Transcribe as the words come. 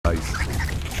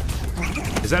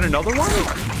heist. Is that another one?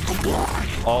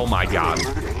 Oh my god.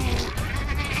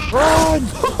 Run!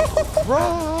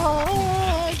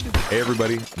 Run! Hey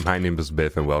everybody, my name is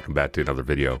Biff and welcome back to another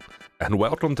video. And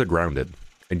welcome to Grounded,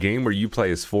 a game where you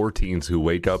play as 4 teens who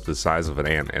wake up the size of an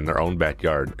ant in their own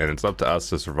backyard, and it's up to us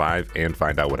to survive and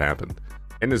find out what happened.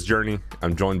 In this journey,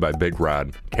 I'm joined by Big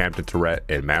Rod, Captain Tourette,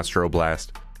 and Master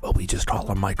Oblast, but we just call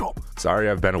him Michael. Sorry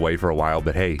I've been away for a while,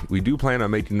 but hey, we do plan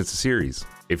on making this a series.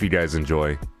 If you guys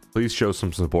enjoy, please show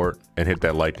some support and hit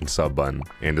that like and sub button.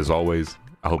 And as always,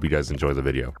 I hope you guys enjoy the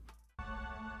video.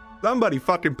 Somebody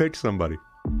fucking pick somebody.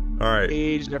 All right.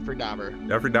 Age Jeffrey Dahmer.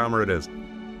 Jeffrey Dahmer it is.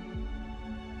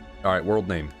 All right, world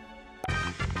name.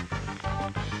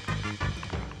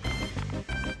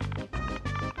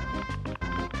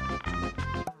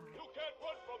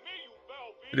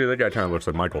 Dude, that guy kind of looks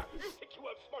like Michael.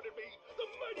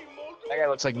 That guy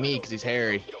looks like me because he's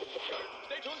hairy.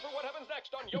 Stay tuned for what happens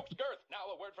next on Yoked Girth. Now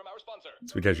a word from our sponsor.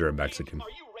 It's because you're a Mexican. Are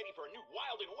you ready for a new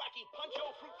wild and wacky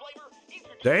puncho fruit flavor?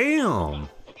 Damn.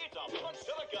 It's a punch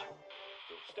to the gut.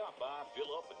 So stop by,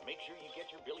 fill up, and make sure you get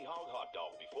your Billy Hog hot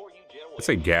dog before you jet away. Let's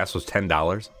say gas was $10.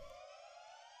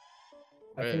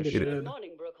 I think it Dude, should.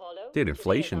 Dude,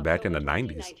 inflation back in the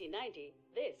 90s. 1990.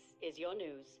 This is your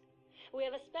news. We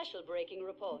have a special breaking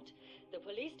report. The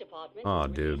police department Oh,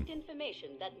 has dude. released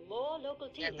information that more local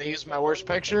Can't teenagers they use my have worst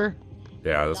gone picture?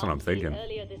 Yeah, that's what I'm last seen thinking.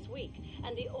 Earlier this week,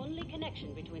 and the only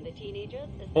connection between the teenagers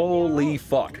is that Holy they are all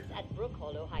fuck. students at Brook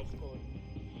Hollow High School.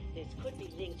 This could be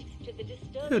linked to the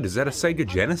disturbing Dude, is that a trend Sega of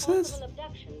Genesis? possible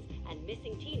abductions and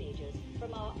missing teenagers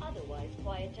from our otherwise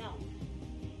quiet town.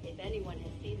 If anyone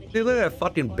has seen the Dude, look at that teenagers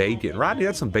fucking or has bacon. any Rodney,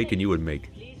 that's some other bacon you would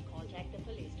make. please contact the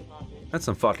police department. That's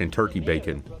some fucking turkey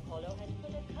bacon.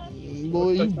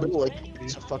 Boy, you built like a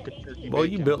piece of fucking turkey Well,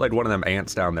 you bacon. built like one of them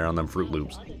ants down there on them Fruit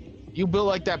Loops. You built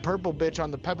like that purple bitch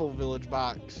on the Pebble Village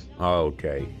box.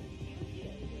 Okay.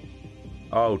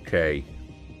 Okay.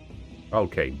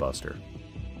 Okay, Buster.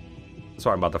 That's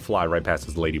why I'm about to fly right past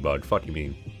this ladybug. Fuck you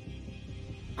mean.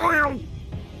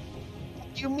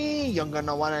 You mean you're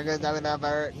gonna wanna go down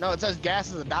there? No, it says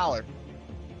gas is $1.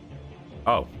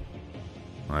 Oh. Well,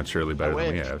 that's surely better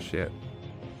than we wish. have. Shit.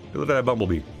 Hey, look at that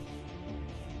bumblebee.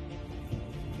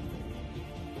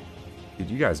 Dude,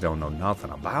 you guys don't know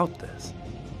nothing about this.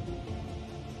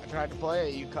 I tried to play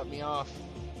it, you cut me off.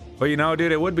 But you know,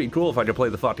 dude, it would be cool if I could play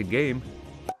the fucking game.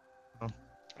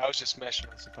 I was just smashing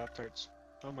on some Pop-Tarts.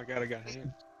 Oh my god, I got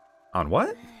hands. On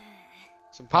what?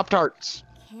 Some Pop-Tarts.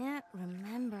 Can't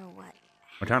remember what.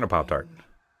 What kind of Pop-Tart?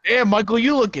 Damn, Michael,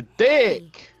 you looking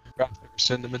thick. brown paper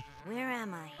cinnamon. Where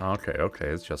am I? Okay, okay,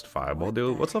 it's justifiable,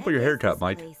 dude. What's up with your haircut,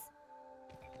 Mike?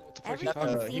 What the fuck Every- you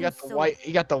talking about? He got the white.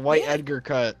 He got the white Edgar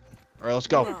cut. All right, let's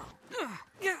go.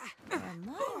 Am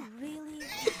I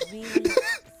really?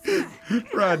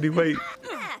 Rodney, wait.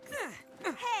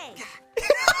 Hey!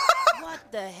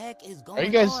 What the heck is Are going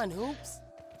you guys- on, Hoops?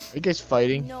 Are you guys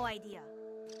fighting? No idea.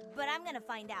 But I'm gonna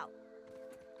find out.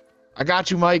 I got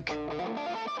you, Mike. No.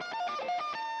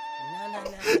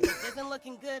 This isn't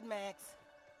looking good, Max.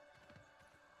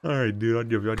 All right, dude, I'll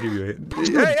give you a hit. What's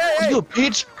good,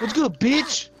 bitch? What's good,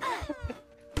 bitch?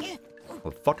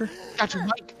 Motherfucker. Got you,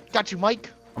 Mike. Got you, Mike.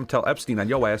 I'm gonna tell Epstein on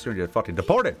your ass, you're gonna get fucking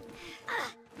deported.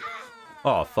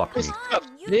 Oh, fuck me. What's up,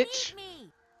 You bitch?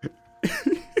 beat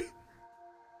me.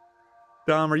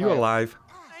 Dom, are you Alright. alive?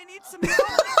 I need some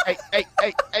Hey, hey,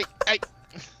 hey, hey, hey.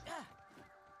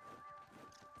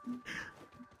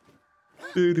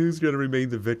 Dude, who's gonna remain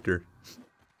the victor?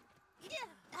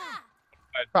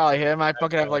 Probably him. I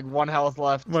fucking have like 1 health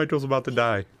left. Michael's about to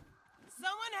die.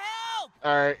 Someone help!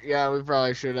 All right, yeah, we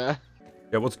probably should have.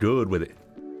 Yeah, what's good with it?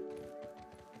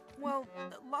 Well,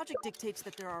 logic dictates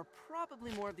that there are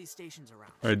probably more of these stations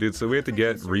around. All right, dude, so we have to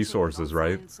get resources,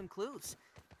 right? Some clues.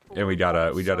 And we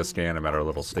gotta scan them at our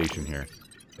little station here.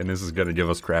 And this is gonna give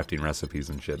us crafting recipes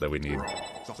and shit that we need.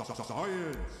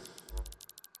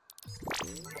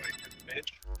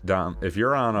 Dom, if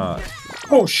you're on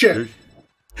Oh shit!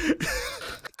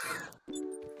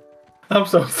 I'm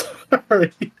so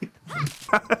sorry.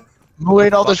 Who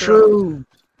ate all the shrooms?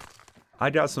 I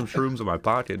got some shrooms in my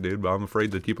pocket, dude, but I'm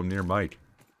afraid to keep them near Mike.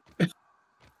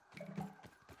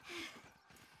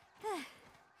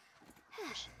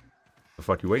 The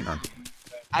fuck you waiting on?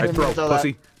 I Hey, didn't throw, even throw that.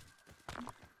 pussy.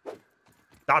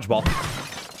 Dodgeball.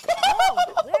 Oh,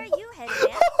 where are you headed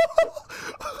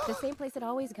at? The same place it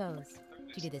always goes.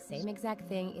 You do the same exact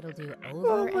thing, it'll do Oh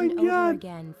over my and over God.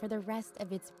 again for the rest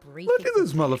of its brief Look at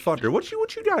this motherfucker. What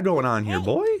you got going on here,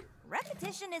 boy?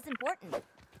 Repetition is important.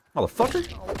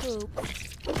 Motherfucker. Oh, poop.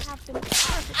 You have been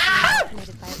perfectly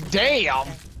vaccinated by a Damn.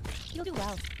 You'll do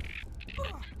well.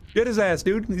 Get his ass,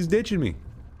 dude. He's ditching me.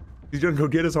 He's gonna go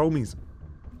get his homies.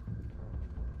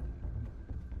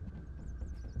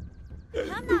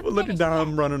 Look at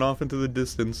Dom running off into the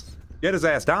distance. Get his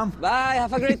ass, Dom. Bye,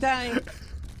 have a great time.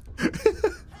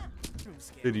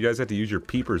 Dude, you guys have to use your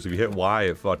peepers. If you hit Y,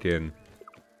 it fucking...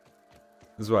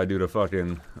 This is what I do to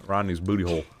fucking Rodney's booty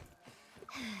hole.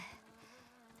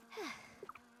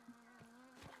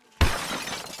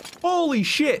 Holy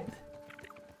shit!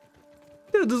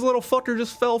 Dude, this little fucker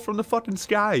just fell from the fucking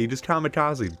sky. He just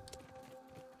kamikazed.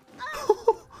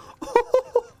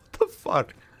 What the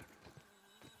fuck?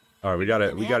 All right, we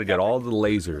gotta get all the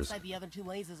lasers Like the other two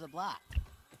lasers are blocked.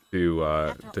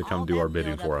 to come All do that our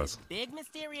bidding buildup, for this us. Big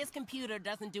mysterious computer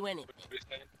doesn't do anything.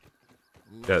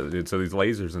 Yeah, dude, so these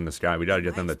lasers in the sky, we gotta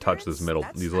get them to touch this middle,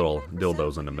 these little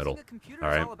dildos in the middle. All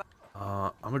right.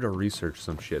 I'm gonna research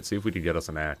some shit, see if we can get us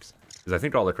an axe, because I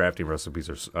think all the crafting recipes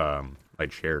are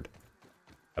like shared.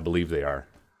 I believe they are.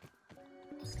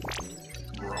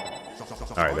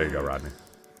 All right, there you go, Rodney.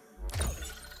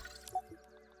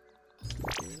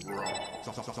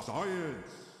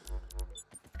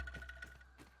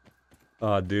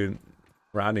 Dude,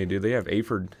 Rodney, dude, they have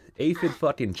aphid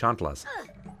fucking chantlas.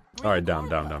 All right, down.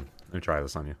 Let me try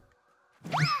this on you.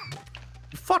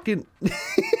 Fucking,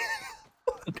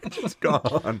 it's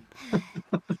gone.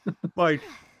 Mike,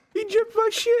 he jipped my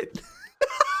shit.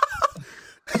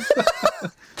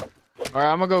 All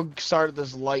right, I'm gonna go start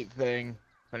this light thing.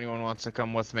 If anyone wants to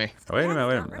come with me. Wait a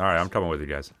minute. All right, I'm coming with you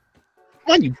guys.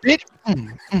 Come on, you bitch.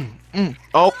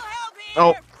 Oh.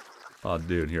 Oh. Oh,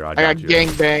 dude, here, I got you.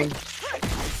 gang bang.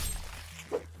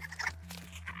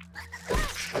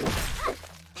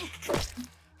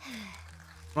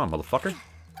 Come on, motherfucker.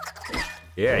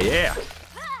 Yeah.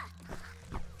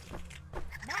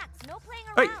 Max, no playing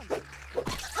Hey. around.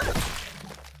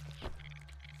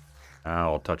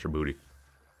 I'll touch your booty.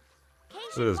 Look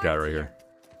at this guy right here.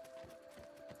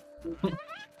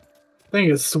 Thing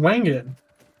is swinging.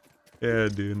 Yeah,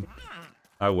 dude.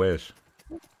 I wish.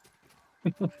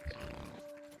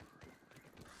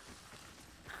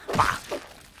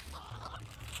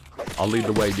 I'll lead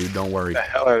the way, dude. Don't worry. What the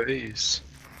hell are these?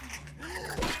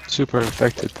 Super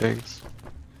infected things.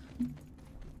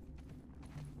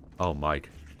 Oh, Mike.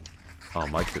 Oh,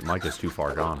 Mike is too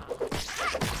far gone. What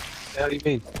the hell do you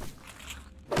mean?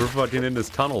 We're fucking in this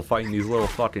tunnel fighting these little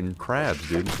fucking crabs,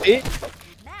 dude.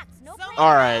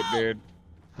 All right, dude.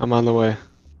 I'm on the way.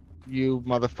 You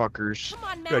motherfuckers. Come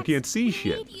on, Dude, I Max. can't see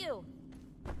shit.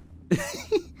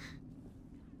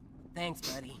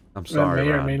 Thanks, buddy. I'm That sorry,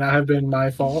 may or Rod. may not have been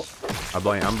my fault. I'm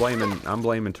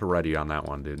blaming Toretti on that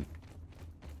one, dude.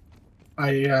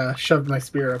 I shoved my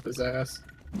spear up his ass.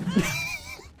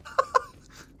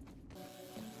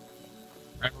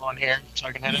 Everyone here, so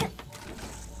I can hit it.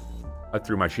 I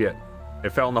threw my shit.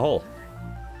 It fell in the hole.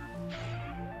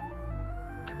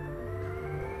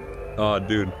 Oh,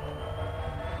 dude.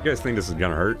 You guys think this is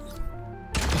gonna hurt?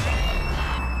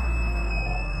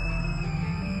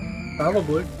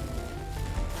 Probably.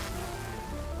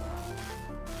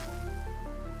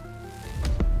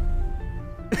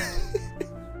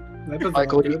 That doesn't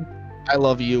Michael, look good. I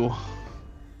love you.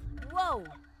 Whoa.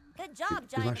 Good job,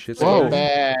 Is my Giant. shit Whoa, still in?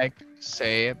 back.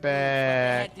 Say it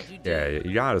back. Yeah,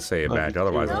 you gotta say it Love back, you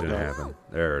otherwise too, it didn't Rod. happen.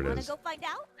 There it Wanna is. go find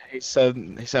out? He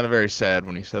sounded very sad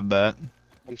when he said that.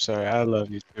 I'm sorry, I love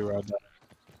you too, Rod.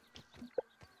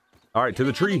 All right, to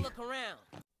the tree. Look around.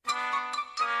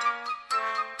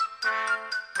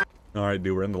 All right,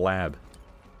 dude, we're in the lab.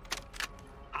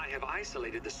 I have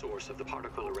isolated the source of the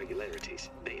particle irregularities.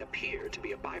 They appear to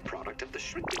be a byproduct of the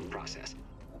shrinking process.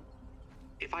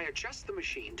 If I adjust the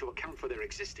machine to account for their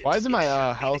existence, Why isn't my it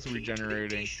should be health the key to the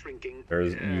regenerating? de-shrinking,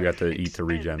 There's you got to eat to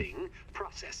regen. expanding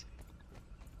process.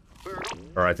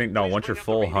 Or I think no, once you're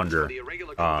full hunger, The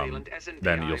irregular then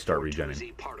covalent you'll start SNPI regenning.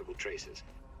 4-2Z particle traces.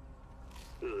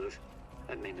 Ugh,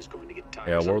 that name is going to get Yeah,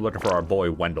 tiresome. we're looking for our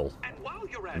boy Wendell. And while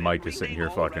you're at Mike it, is sitting rename here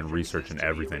all fucking references researching to the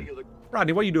everything. irregular-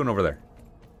 Rodney, what are you doing over there?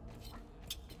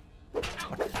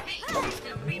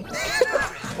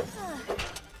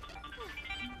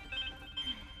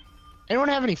 Anyone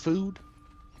have any food?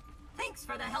 Thanks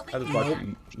for the helping I just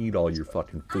hand. watch you eat all your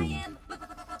fucking food.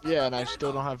 Yeah, and I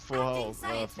still don't have full health.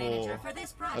 Science manager for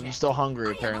this project. I'm still hungry I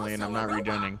am apparently, and I'm also not a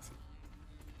robot. regenning.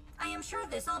 I am sure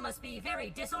this all must be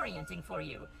very disorienting for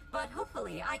you, but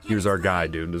hopefully I can. Here's our guy,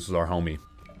 explain. dude. This is our homie.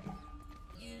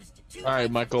 Used two All right, types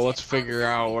of Michael, let's chips figure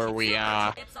on out where certain we chips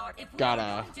are. If we gotta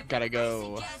are going to gotta progress,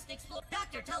 go. suggest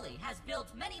Dr. Tully has built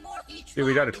many more each Dude,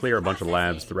 we got to time clear a is bunch of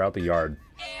labs processing. throughout the yard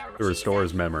Air, to restore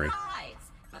his memory,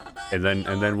 rides. and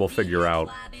then we'll figure out.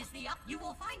 You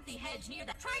will find the hedge near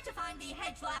that. Try to find the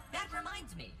hedge lab. That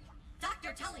reminds me.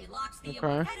 Dr. Tully locks the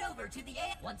Okay. head over to the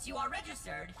A. Once you are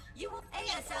registered, you will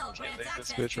ASL grants this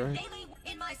access bitch, to right? daily.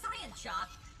 In my science shop,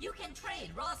 you can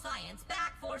trade raw science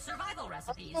back for survival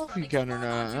recipes. I don't know if from you can or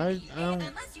Explore not. TV. I don't...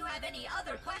 Unless you have any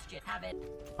other question, have it.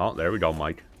 Oh, there we go,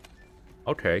 Mike.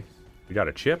 Okay. We got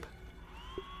a chip.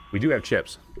 We do have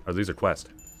chips. Or these are quests.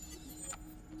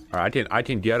 Alright, I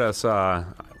can get us,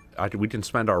 we can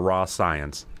spend our raw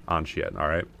science on shit,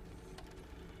 alright?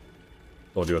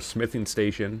 We'll do a smithing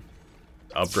station.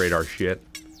 Upgrade our shit.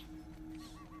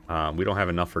 We don't have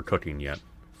enough for cooking yet.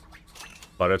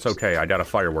 But it's okay, I got a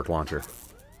firework launcher.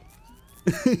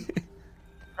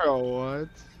 Oh, what?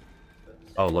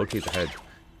 Oh, locate the hedge.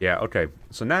 Yeah, okay.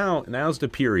 So now's the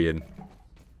period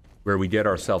where we get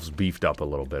ourselves beefed up a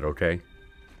little bit, okay?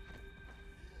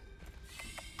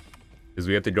 Because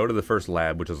we have to go to the first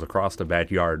lab, which is across the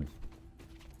backyard.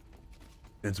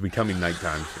 It's becoming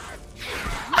nighttime.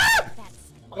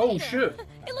 Oh shit!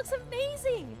 It looks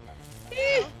amazing.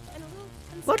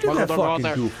 Look at that fucking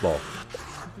goofball.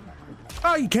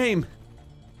 Oh, he came!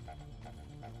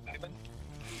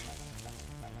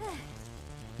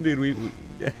 Dude,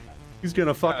 he's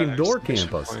gonna fucking door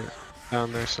camp us.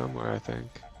 Down there somewhere, I think.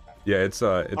 Yeah, it's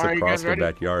across the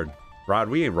backyard. Rod,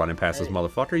 we ain't running past this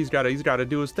motherfucker. He's gotta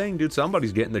do his thing, dude.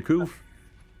 Somebody's getting the coof.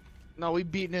 No, we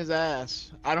beating his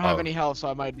ass. I don't have any health, so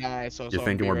I might die. So You're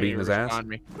thinking we're beating his ass?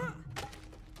 Me.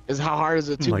 Is how hard is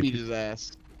it to beat his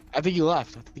ass? I think he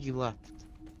left.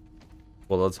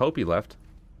 Well, let's hope he left.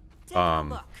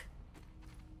 All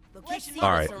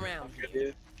right.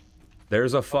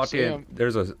 There's a fucking.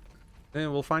 There's a.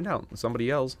 We'll find out. Somebody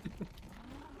yells.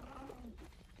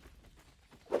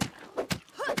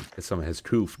 Get some of his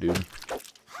coof, dude.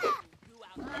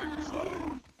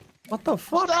 What the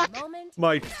fuck?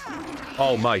 Mike.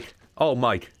 Oh, Mike. Oh,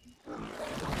 Mike.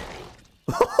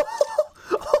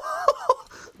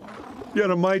 Get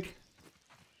him, Mike.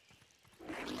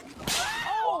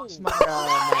 Oh my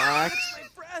god, Max.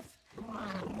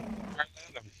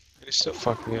 They still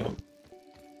fuck me up.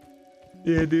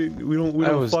 Yeah, dude. We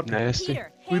don't fuck. Nasty.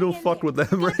 We don't fuck with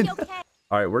them right now.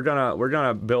 All right, we're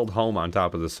gonna build home on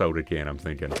top of the soda can. I'm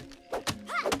thinking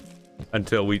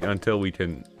until we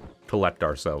can collect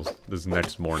ourselves this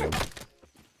next morning.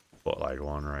 Put like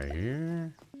one right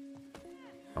here.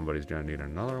 Somebody's gonna need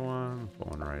another one. Put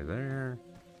one right there.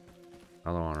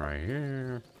 Another one right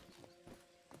here.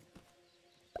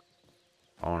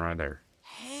 One right there.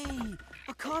 Hey,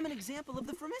 a common example of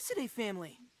the Formicidae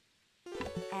family.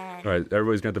 All right,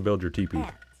 everybody's got to build your teepee.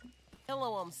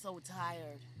 Hello, I'm so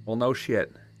tired. Well, no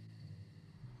shit.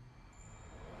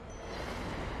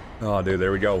 Oh, dude,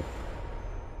 there we go.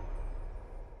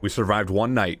 We survived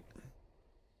one night.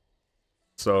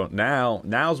 So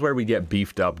now's where we get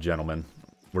beefed up, gentlemen.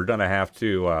 We're gonna have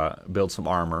to build some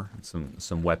armor,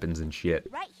 some weapons and shit.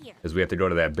 Right here. Because we have to go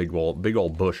to that big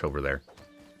old bush over there.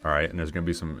 All right, and there's gonna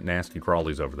be some nasty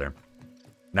crawlies over there.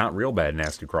 Not real bad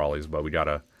nasty crawlies, but we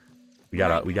gotta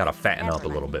fatten up a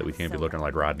little bit. We can't be looking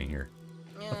like Rodney here.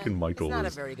 Fucking Michael. It's not a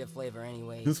very good flavor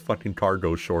anyway. His fucking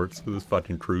cargo shorts, his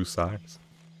fucking crew socks.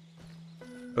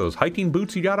 Those hiking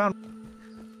boots you got on?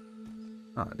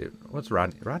 Oh, dude, what's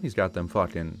Rodney? Rodney's got them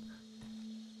fucking.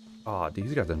 Oh, dude,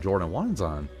 he's got them Jordan 1s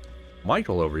on.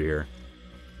 Michael over here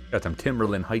got them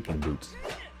Timberland hiking boots.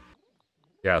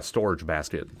 Yeah, a storage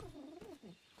basket.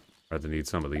 I have to need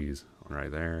some of these. One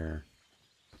right there.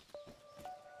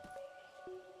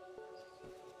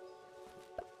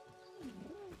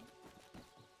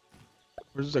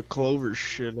 Where's the clover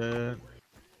shit at?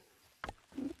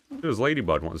 This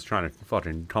ladybug was trying to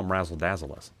fucking come razzle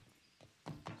dazzle us.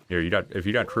 Here, if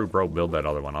you got troop rope, build that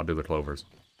other one. I'll do the clovers.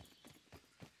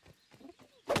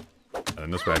 And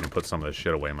then this way I can put some of this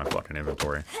shit away in my fucking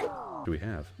inventory. What do we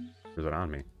have? Or is it on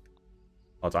me?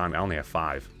 Oh, it's on me. I only have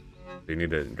 5. So you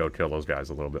need to go kill those guys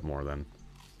a little bit more then.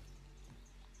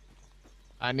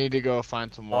 I need to go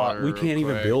find some water. We can't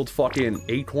even build fucking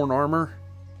acorn armor?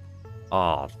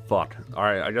 Oh, fuck.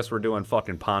 Alright, I guess we're doing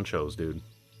fucking ponchos, dude.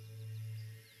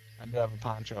 I do have a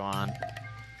poncho on.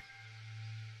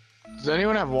 Does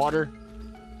anyone have water?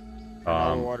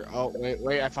 Water. Oh,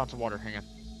 wait, I found some water. Hang on.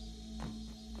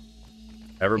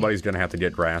 Everybody's gonna have to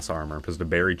get grass armor, because the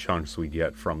berry chunks we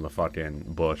get from the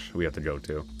fucking bush, we have to go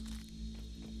to.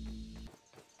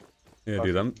 Yeah,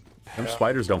 dude, them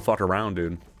spiders don't fuck around,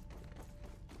 dude.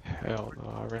 Hell no,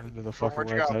 I ran into the fucking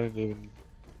webs I didn't even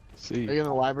see. Are you in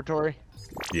the laboratory?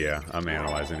 Yeah, I'm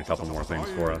analyzing a couple more things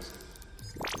for us.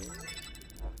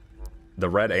 The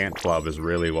Red Ant Club is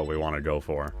really what we want to go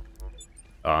for.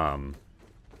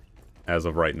 As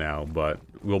of right now, but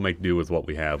we'll make do with what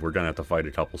we have. We're gonna have to fight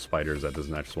a couple spiders at this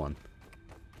next one.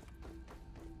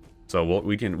 So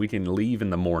we can leave in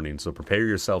the morning. So prepare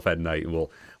yourself at night. We'll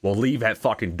leave at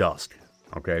fucking dusk.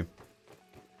 Okay.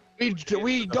 We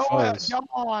don't have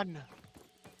on.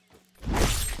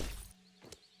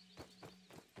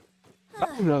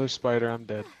 Another spider. I'm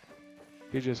dead.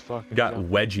 He just fucking got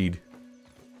jumped. wedgied.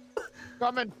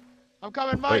 Coming. I'm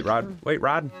coming, Mike. Wait, Rod. Wait,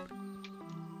 Rod.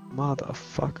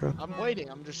 Motherfucker. I'm waiting.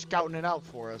 I'm just scouting it out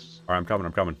for us. All right, I'm coming.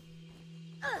 I'm coming.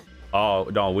 Oh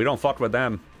no, we don't fuck with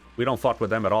them. We don't fuck with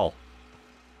them at all.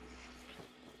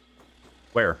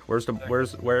 Where? Where's the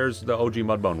OG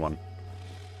Mudbone one?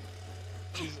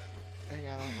 Hang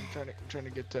on, I'm trying to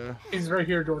get to. He's right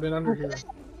here, Jordan, under here.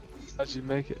 How'd you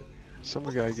make it?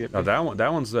 Someone gotta get me. No,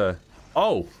 that one's the.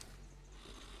 Oh.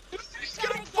 He's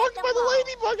getting fucked by the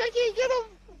ladybug. I can't get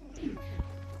him.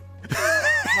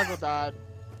 Michael died.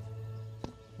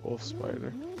 Wolf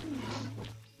spider.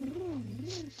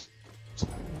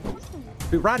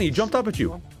 Dude, Rodney, he jumped up at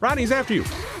you. Rodney's after you.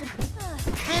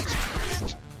 Bitch.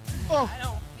 Oh. I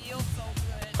don't feel so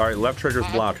good. All right, left trigger's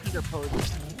blocked.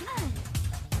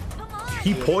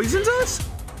 He poisons us?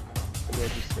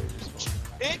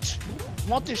 Bitch.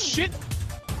 Want this shit?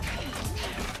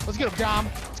 Let's get him, Dom.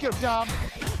 Let's get him, Dom.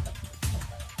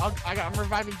 I'm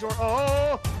reviving Jordan.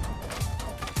 Oh.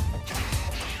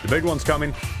 The big one's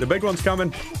coming. The big one's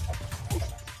coming.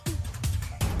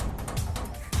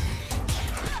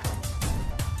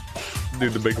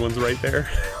 Dude, the big one's right there.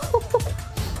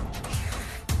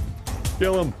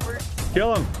 Kill him.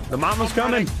 Kill him. The mama's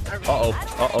coming. Uh-oh.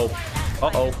 Uh-oh.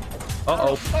 Uh-oh.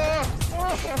 Uh-oh.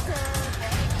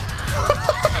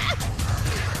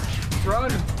 Run.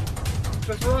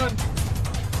 Just run.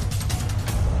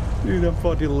 Dude, I'm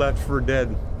fucking left for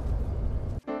dead.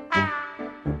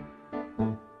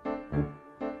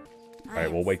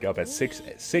 Alright, we'll wake up at 6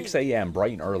 a.m.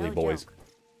 bright and early, boys.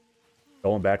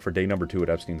 Going back for day number 2 at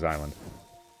Epstein's Island.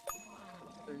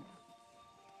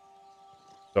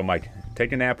 So, Mike,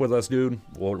 take a nap with us, dude.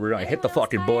 We're gonna hit the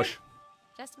fucking bush.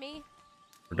 Just me.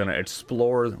 We're gonna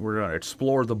explore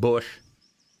the bush.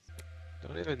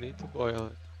 Don't even need to boil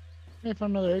it. Hey,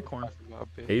 found another acorn.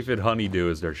 Aphid honeydew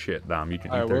is their shit, Dom. You can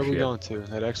eat their shit. Where are we going to?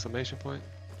 That exclamation point?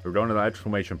 We're going to the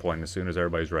exclamation point as soon as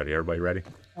everybody's ready. Everybody ready?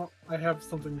 Oh, I have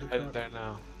something to Head there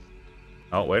now.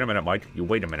 Oh, wait a minute, Mike. You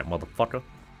wait a minute, motherfucker.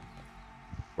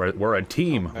 We're a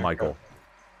team, Michael.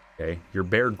 Okay, you're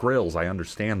Bear Grylls. I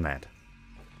understand that.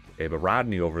 Okay, but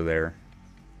Rodney over there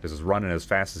is running as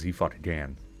fast as he fucking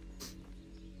can.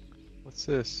 What's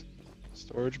this?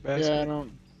 Storage basket? Yeah, I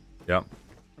don't. Yep.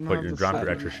 Drop your set.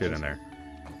 extra shit in there.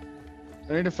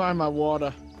 I need to find my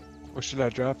water. What should I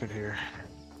drop in here?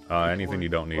 Anything you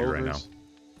don't need right now.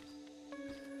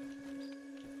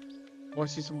 I want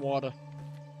to see some water.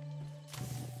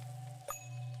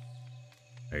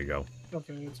 There you go.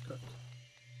 Okay, it's good.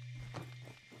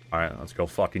 Alright, let's go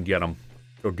fucking get them.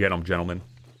 Go get them, gentlemen.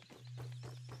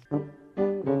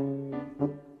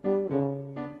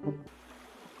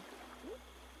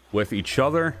 With each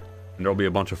other, and there'll be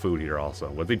a bunch of food here also.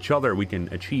 With each other, we can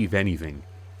achieve anything.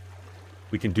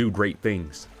 We can do great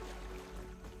things.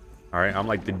 Alright, I'm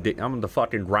like I'm the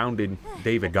fucking grounded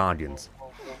David Goggins.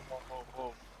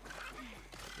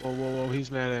 Whoa, whoa, whoa,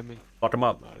 he's mad at me. Fuck him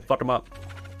up. Fuck him up.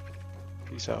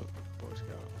 Peace out, Boy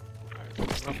Scout.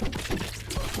 Alright.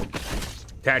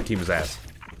 Tag team his ass.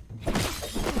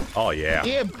 Oh, yeah.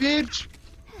 Yeah, bitch.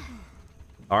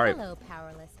 Alright. Hello,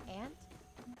 powerless ant.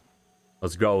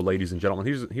 Let's go, ladies and gentlemen.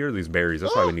 Here are these berries.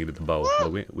 That's why we needed the bow.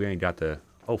 But we ain't got the...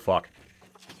 Oh, fuck.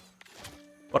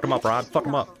 Fuck him up, Rod. Fuck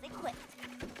him up.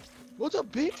 What's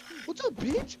up, bitch? What's up,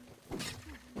 bitch?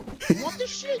 You want this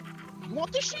shit? You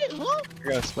want this shit, huh?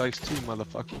 I got spikes too,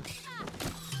 motherfucker.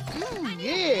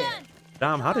 Yeah.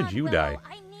 Dom, how did you die?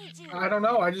 I don't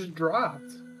know. I just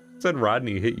dropped. It said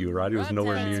Rodney hit you. Rodney was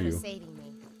nowhere near you.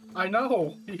 I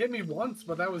know. He hit me once,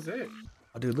 but that was it.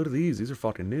 Oh, dude, look at these. These are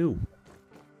fucking new.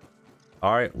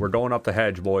 All right, we're going up the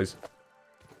hedge, boys.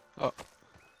 Oh.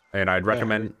 And I'd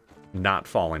recommend not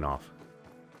falling off.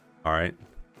 All right.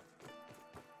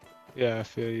 Yeah, I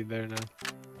feel you there now.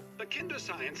 The Kinder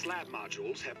Science lab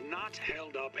modules have not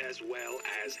held up as well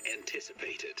as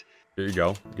anticipated. There you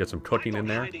go. Get some cooking in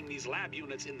there. Hiding these lab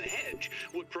units in the hedge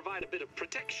would provide a bit of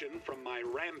protection from my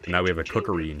rampage. Now we have a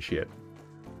cookery and shit.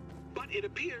 But it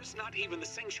appears not even the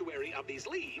sanctuary of these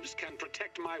leaves can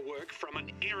protect my work from an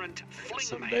errant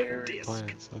flingman disc.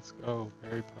 Plants. Let's go.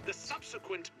 Berry plants. The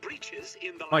subsequent breaches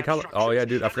in the Mike, oh yeah,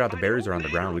 dude, I forgot the berries are on the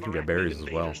ground. We can get berries as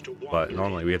well. But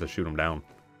normally we have to shoot them down.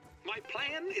 My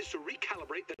plan is to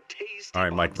recalibrate the taste. All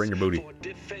right, Mike, bring your booty. For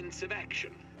defensive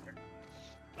action.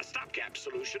 A stopgap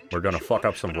solution. We're gonna fuck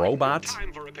up some robots.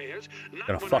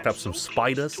 Gonna fuck up some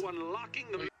spiders. All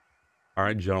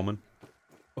right, gentlemen.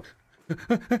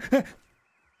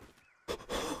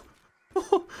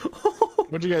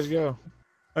 Where'd you guys go?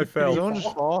 I Did fell. someone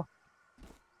just fall?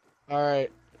 All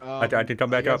right. I can come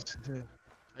back up.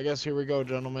 I guess here we go,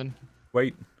 gentlemen.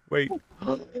 Wait.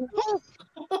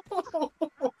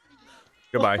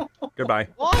 Goodbye. Goodbye.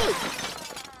 I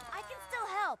can still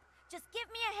help. Just give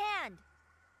me a hand.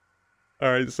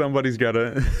 All right, somebody's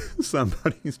gotta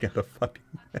fucking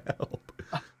help.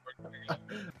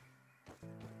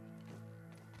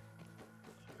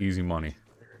 Easy money.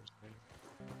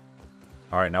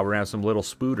 All right, now we're gonna have some little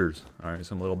spooters. All right,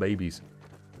 some little babies.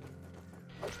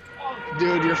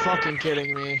 Dude, you're fucking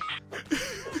kidding me.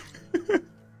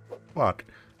 Fuck.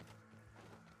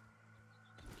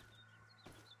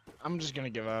 I'm just gonna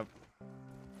give up.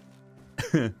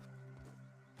 All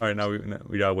right, now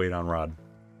we gotta wait on Rod.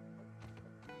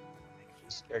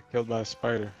 Just got killed by a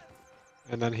spider,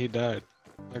 and then he died.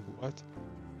 Like what?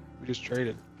 We just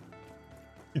traded.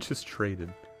 You just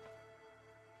traded.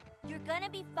 You're gonna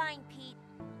be fine, Pete.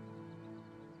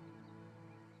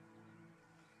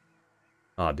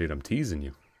 Aw, dude, I'm teasing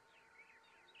you.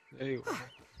 Hey,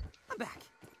 I'm back.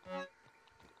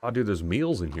 Oh, dude, there's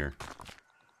meals in here.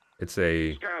 It's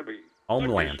a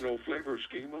homeland. Flavor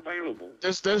scheme available.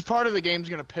 This part of the game's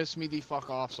gonna piss me the fuck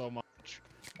off so much.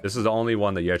 This is the only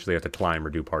one that you actually have to climb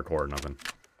or do parkour or nothing.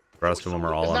 The rest of them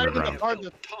are all It's not even underground.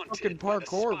 the fucking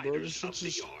parkour, bro.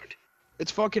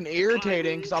 It's fucking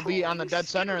irritating because I'll be on the dead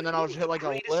center and then I'll just hit like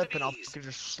a lip and I'll fucking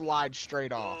just slide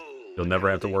straight off. You'll never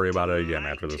have to worry about it again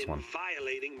after this one.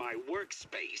 Violating my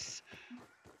workspace.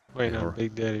 wait on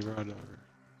Big Daddy Rod over.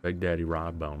 Big Daddy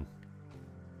Rod Bone.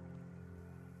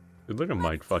 Dude, look at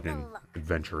Mike fucking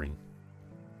adventuring.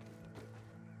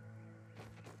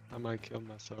 I might kill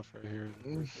myself right here.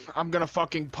 I'm gonna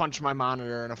fucking punch my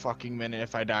monitor in a fucking minute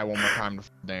if I die one more time to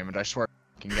damage. I swear to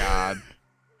fucking God.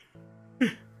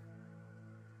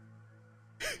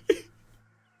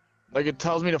 Like it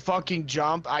tells me to fucking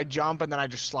jump, I jump and then I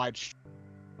just slide.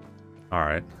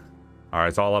 Alright. Alright,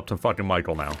 it's all up to fucking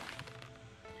Michael now.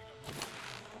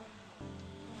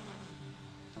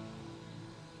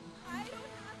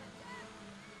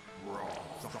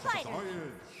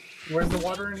 Where's the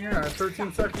water in here? I have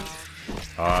 13 seconds.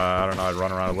 I don't know, I'd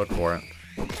run around and look for it.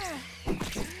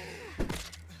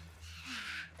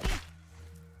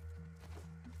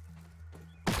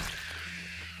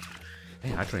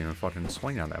 Man, I couldn't even fucking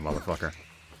swing on that motherfucker.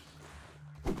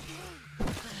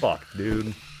 Fuck,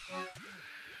 dude.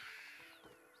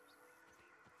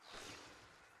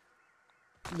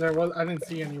 I didn't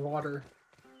see any water.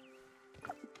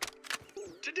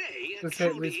 Today, Just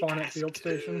hit respawn at field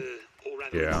station. or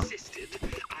rather Yeah. insisted,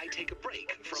 I take a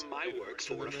break from my works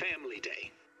for a family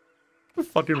day.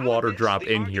 Fucking water drop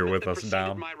in here with us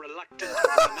down.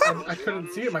 I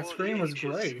couldn't see it. My screen was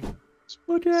gray.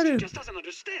 Look at She it. just doesn't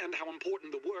understand how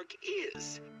important the work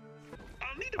is.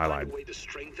 I'll need to I find lied. a way to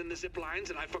strengthen the zip lines,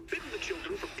 and I've forbidden the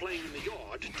children from playing in the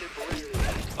yard temporarily.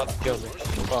 Kill me.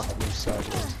 Fuck me,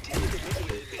 sideways.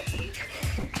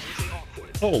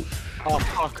 Oh. Oh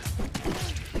fuck.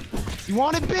 You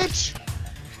want it, bitch?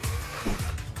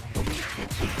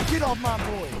 Get off my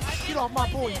boy. Get off my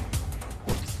boy.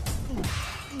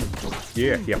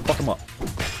 Yeah, fuck him up.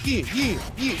 Yeah.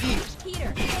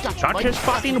 Peter, Got his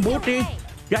fucking booty.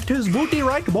 Got his booty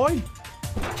right, boy.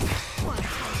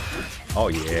 Oh,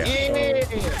 yeah.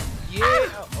 Yeah.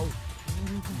 Oh.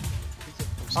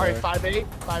 Alright,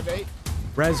 5'8".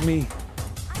 Res me.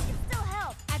 I can still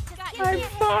help. Just give me I'm a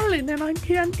hand. falling and I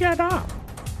can't get up.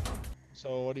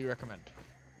 So what do you recommend?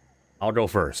 I'll go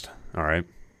first. All right.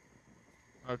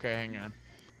 Okay, hang on.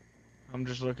 I'm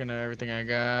just looking at everything I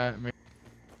got.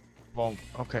 Well,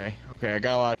 okay, I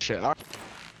got a lot of shit. All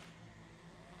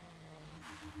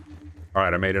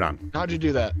right, I made it on. How'd you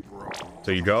do that?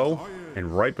 So you go, and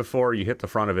right before you hit the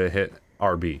front of it, hit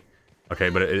RB. Okay,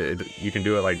 but you can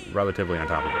do it like relatively on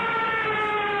top of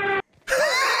it.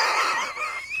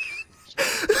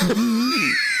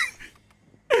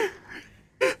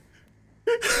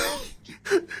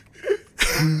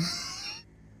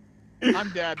 I'm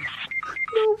dead.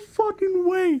 No fucking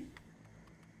way.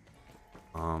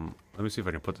 Let me see if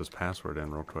I can put this password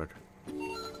in real quick. All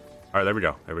right, there we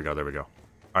go. All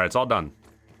right, it's all done.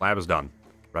 Lab is done.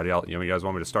 Ready? You guys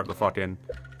want me to start the fucking?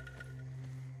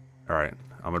 All right,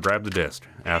 I'm gonna grab the disc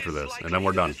after this, and then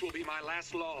we're done. This will be my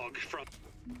last log from.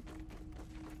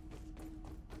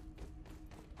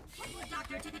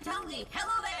 Dr. Titoli,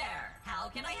 hello there. How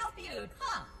can I help you?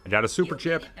 Huh? I got a super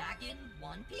chip. Back in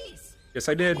one piece. Yes,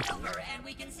 I did. Over and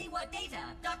we can see what data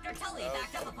Dr. Tully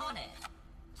backed up upon it.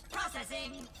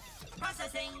 Processing.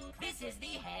 This is the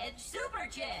Hedge super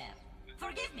chip.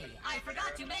 Forgive me, I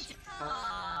forgot to mention.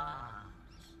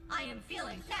 I am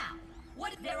feeling now.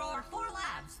 What? There are 4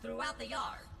 labs throughout the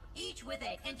yard, each with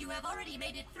a, and you have already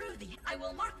made it through the. I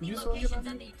will mark the locations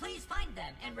and the. Please find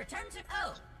them and return to.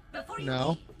 Oh, before you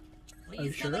leave,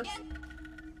 please come again.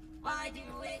 Why do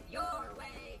it your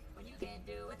way when you can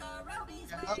do it the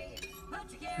Roby's way?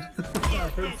 Put your cares away. I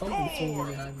heard something swinging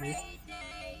behind me.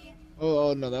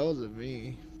 Oh no, that wasn't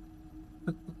me.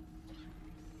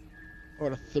 I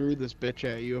would have threw this bitch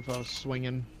at you if I was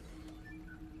swinging.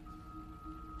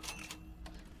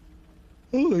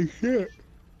 Holy shit.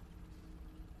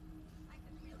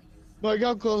 Mike,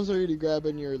 how close are you to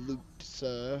grabbing your loot,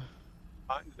 sir?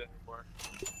 Find it anymore.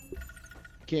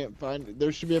 Can't find it.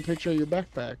 There should be a picture of your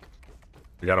backpack.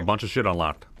 We got a bunch of shit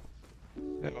unlocked.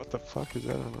 Yeah, what the fuck is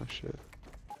that on my shit?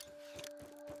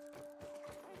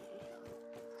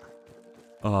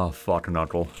 Oh, fuck,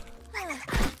 Knuckle.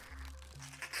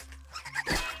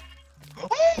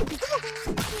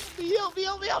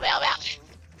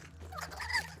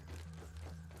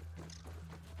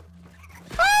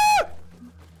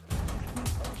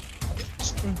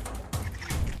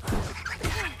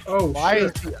 Oh, why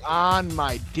shit. is he on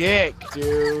my dick,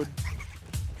 dude?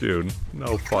 Dude,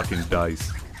 no fucking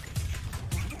dice.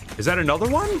 Is that another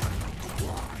one?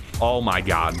 Oh my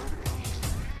god.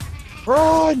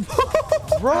 Run!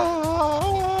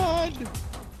 Run!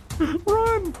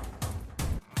 Run!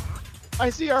 I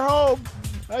see our home!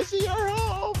 I see our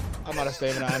home! I'm out of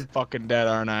stamina. I'm fucking dead,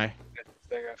 aren't I?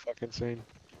 Thing I fucking seen.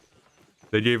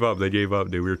 They gave up, dude.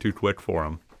 We were too quick for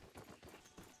them.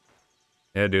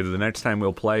 Yeah, dude, the next time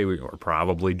we'll play, we're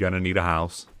probably gonna need a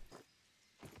house.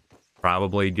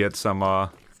 Probably get some, I'm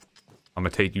gonna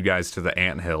take you guys to the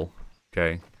anthill,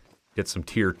 okay? Get some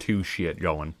tier 2 shit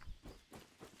going.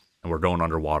 And we're going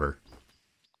underwater.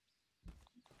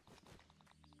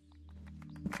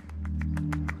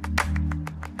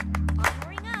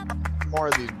 More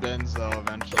of these bins, though,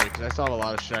 eventually, because I still have a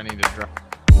lot of shit I need to drop.